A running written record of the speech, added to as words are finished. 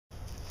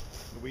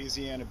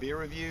Louisiana Beer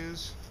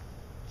Reviews,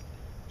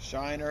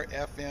 Shiner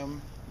FM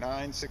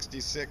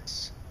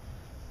 966,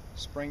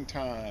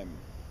 Springtime,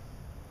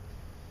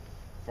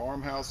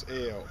 Farmhouse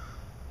Ale.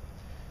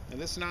 Now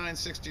this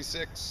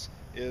 966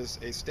 is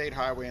a state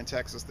highway in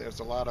Texas. There's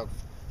a lot of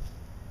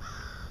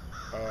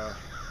uh,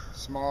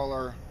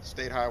 smaller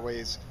state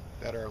highways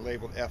that are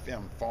labeled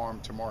FM, Farm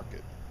to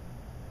Market.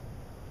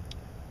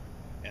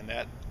 And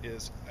that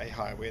is a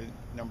highway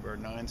number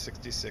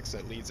 966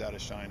 that leads out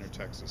of Shiner,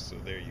 Texas. So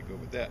there you go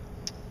with that.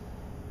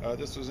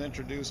 This was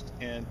introduced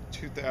in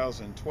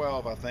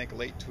 2012, I think,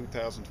 late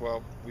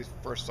 2012. We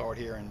first saw it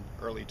here in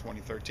early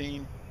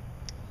 2013.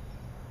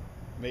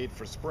 Made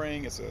for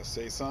spring. It's a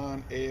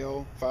Saison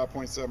Ale,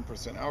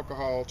 5.7%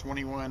 alcohol,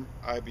 21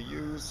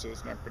 IBUs, so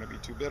it's not going to be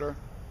too bitter.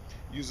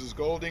 Uses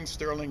Golding,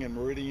 Sterling, and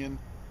Meridian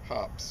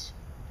hops.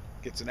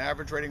 Gets an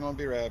average rating on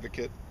Beer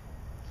Advocate.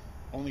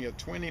 Only a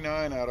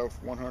 29 out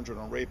of 100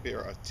 on Rate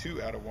Beer, a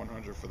 2 out of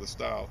 100 for the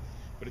style.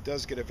 But it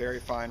does get a very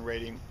fine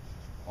rating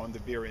on the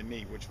Beer and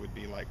Me, which would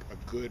be like a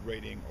good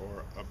rating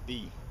or a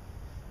B.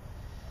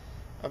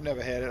 I've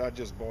never had it. I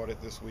just bought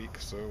it this week.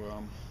 So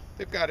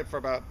they've got it for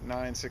about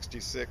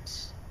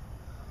 $9.66.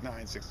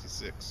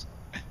 $9.66.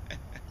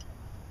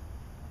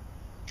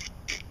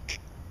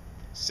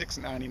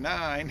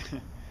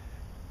 $6.99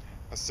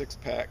 a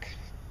 6-pack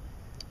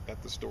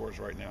at the stores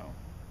right now.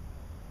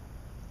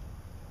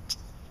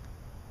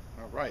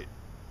 All right,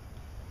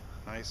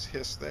 nice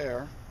hiss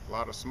there. A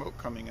lot of smoke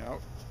coming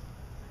out.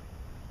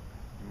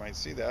 You might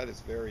see that. It's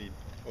very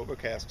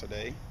overcast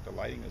today. The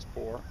lighting is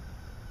poor.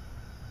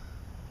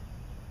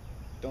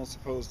 Don't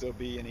suppose there'll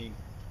be any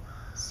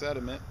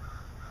sediment.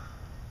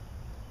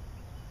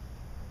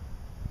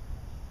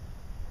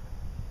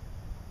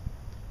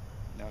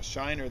 Now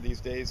Shiner these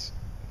days,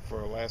 for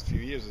the last few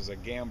years, is a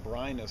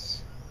Gambrinus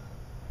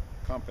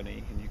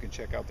company, and you can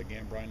check out the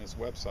Gambrinus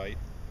website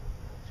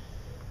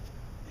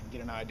and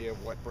get an idea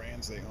of what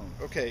brands they own.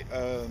 Okay,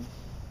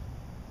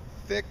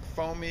 thick,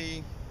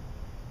 foamy,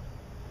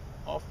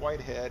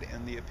 off-white head,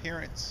 and the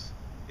appearance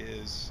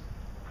is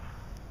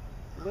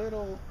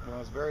little, well,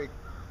 it's very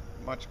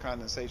much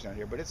condensation out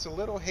here, but it's a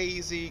little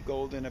hazy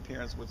golden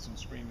appearance with some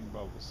screaming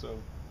bubbles. So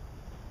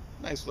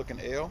nice looking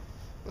ale.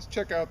 Let's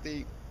check out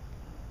the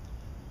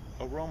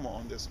aroma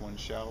on this one,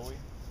 shall we?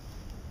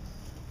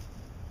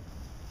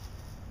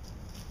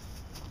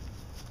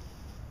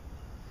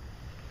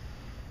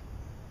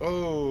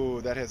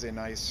 Oh, that has a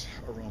nice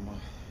aroma.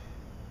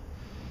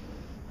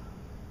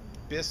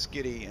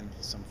 Biscuity and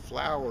some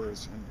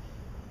flowers and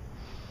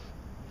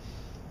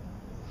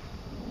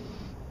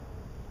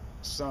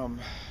some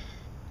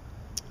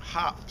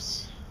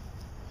hops.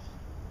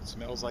 It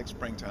smells like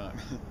springtime.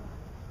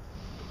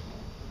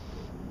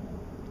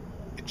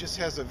 It just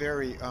has a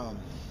very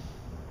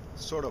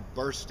sort of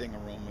bursting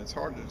aroma. It's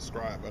hard to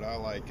describe, but I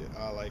like it.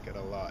 I like it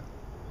a lot.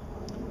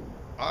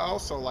 I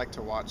also like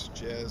to watch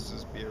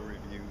Jez's beer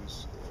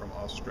reviews from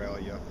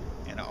Australia,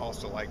 and I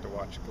also like to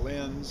watch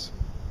Glenn's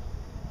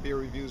beer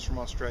reviews from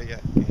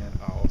Australia, and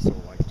I also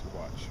like to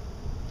watch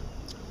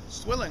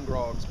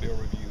Swillengrog's beer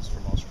reviews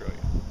from Australia.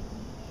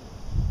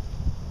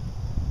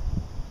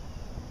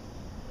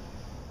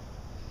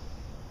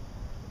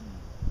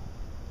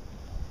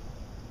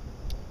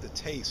 The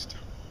taste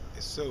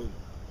is so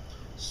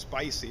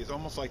spicy. It's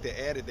almost like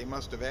they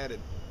must have added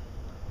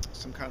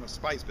some kind of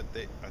spice, but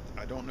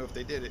I don't know if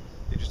they did it.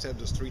 They just have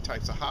those 3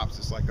 types of hops.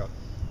 It's like I'm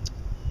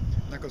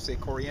not going to say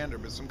coriander,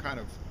 but some kind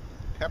of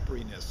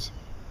pepperiness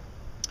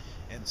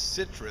and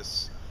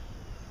citrus,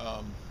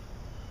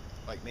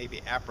 like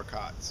maybe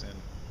apricots, and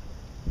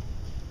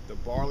the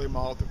barley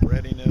malt, the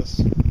breadiness.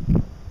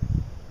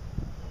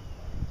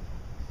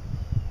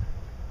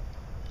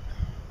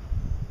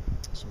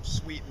 Some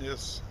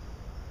sweetness,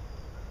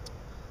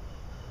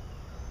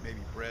 maybe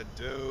bread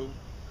dough.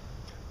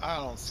 I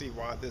don't see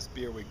why this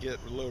beer would get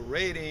low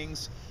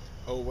ratings.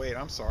 Oh wait,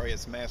 I'm sorry,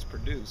 it's mass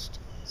produced.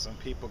 Some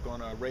people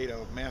gonna rate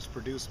a mass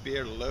produced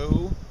beer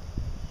low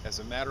as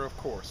a matter of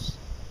course.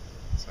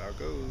 That's how it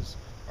goes.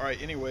 All right,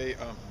 anyway,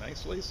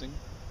 nice lacing.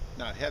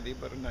 Not heavy,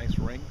 but a nice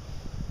ring.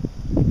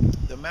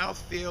 The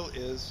mouthfeel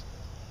is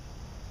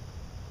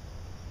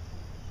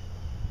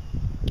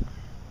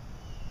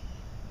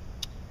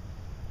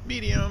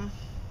medium,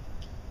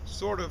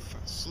 sort of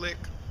slick.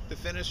 The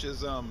finish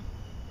is,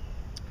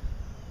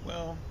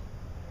 well,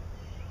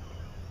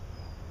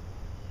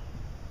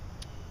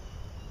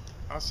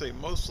 I'll say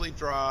mostly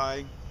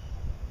dry.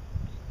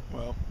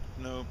 Well,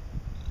 no,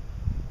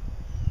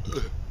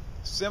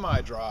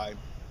 semi-dry.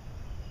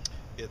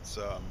 It's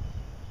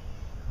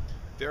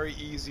very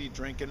easy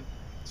drinking,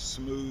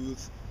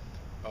 smooth.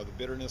 The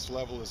bitterness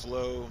level is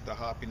low, the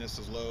hoppiness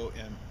is low,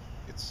 and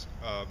it's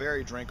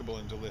very drinkable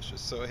and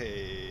delicious. So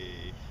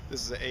hey,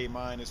 this is an A-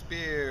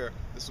 beer.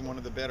 This is one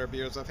of the better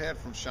beers I've had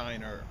from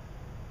Shiner.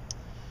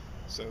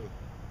 So,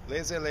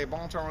 laissez-les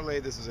bon temps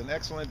relais. This is an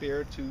excellent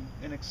beer to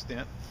an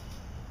extent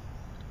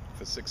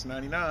for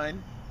 $6.99,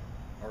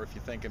 or if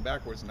you're thinking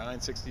backwards,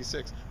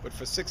 $9.66. But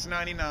for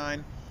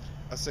 $6.99,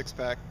 a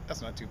 6-pack,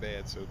 that's not too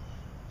bad. So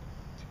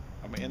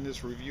I'm going to end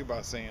this review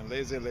by saying,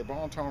 laissez le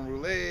bon temps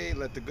rouler,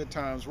 let the good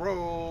times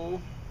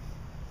roll.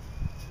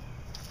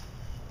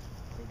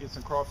 We'll get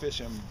some crawfish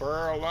and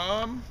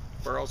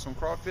burl some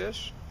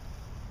crawfish.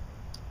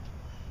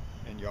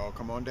 And y'all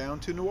come on down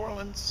to New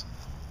Orleans.